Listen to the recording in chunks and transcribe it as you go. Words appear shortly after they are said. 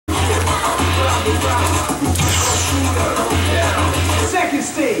Second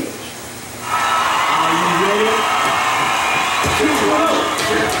stage. Are you ready?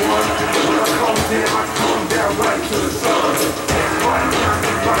 Step one, when I come down right to the sun. Right down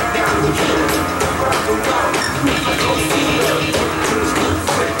to the sun. Right around, I go to the street, to the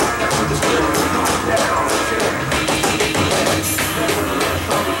street, down.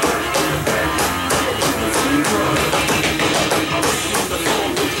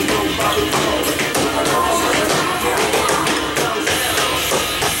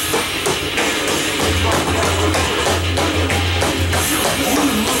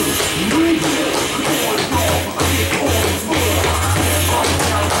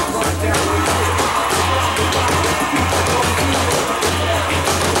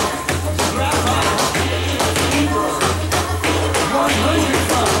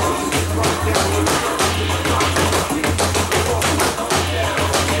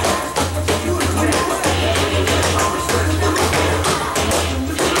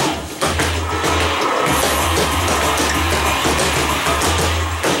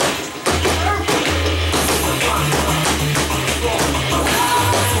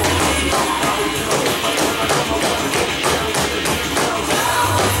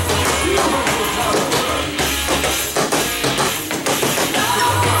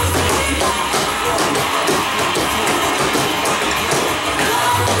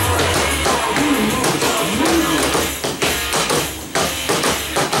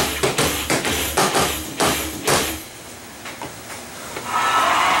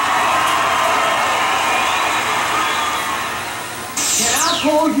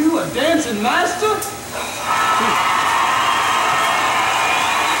 Call you a dancing master?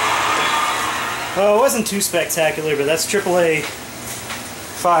 Oh, it wasn't too spectacular, but that's AAA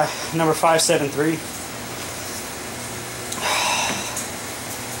number 573.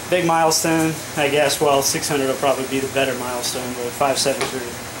 Big milestone, I guess. Well, 600 will probably be the better milestone, but 573.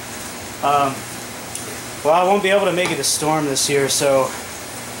 Well, I won't be able to make it to Storm this year, so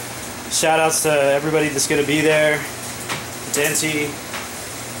shout outs to everybody that's going to be there. Denty,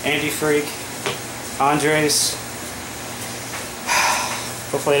 Andy Freak, Andres.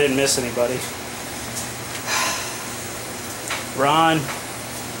 Hopefully I didn't miss anybody. Ron.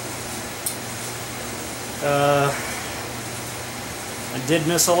 I did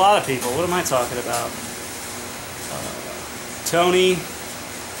miss a lot of people. What am I talking about? Tony. I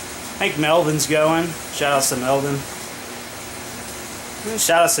think Melvin's going. Shout outs to Melvin.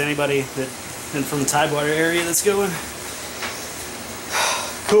 Shout outs to anybody that from the Tidewater area that's going.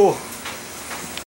 Cool.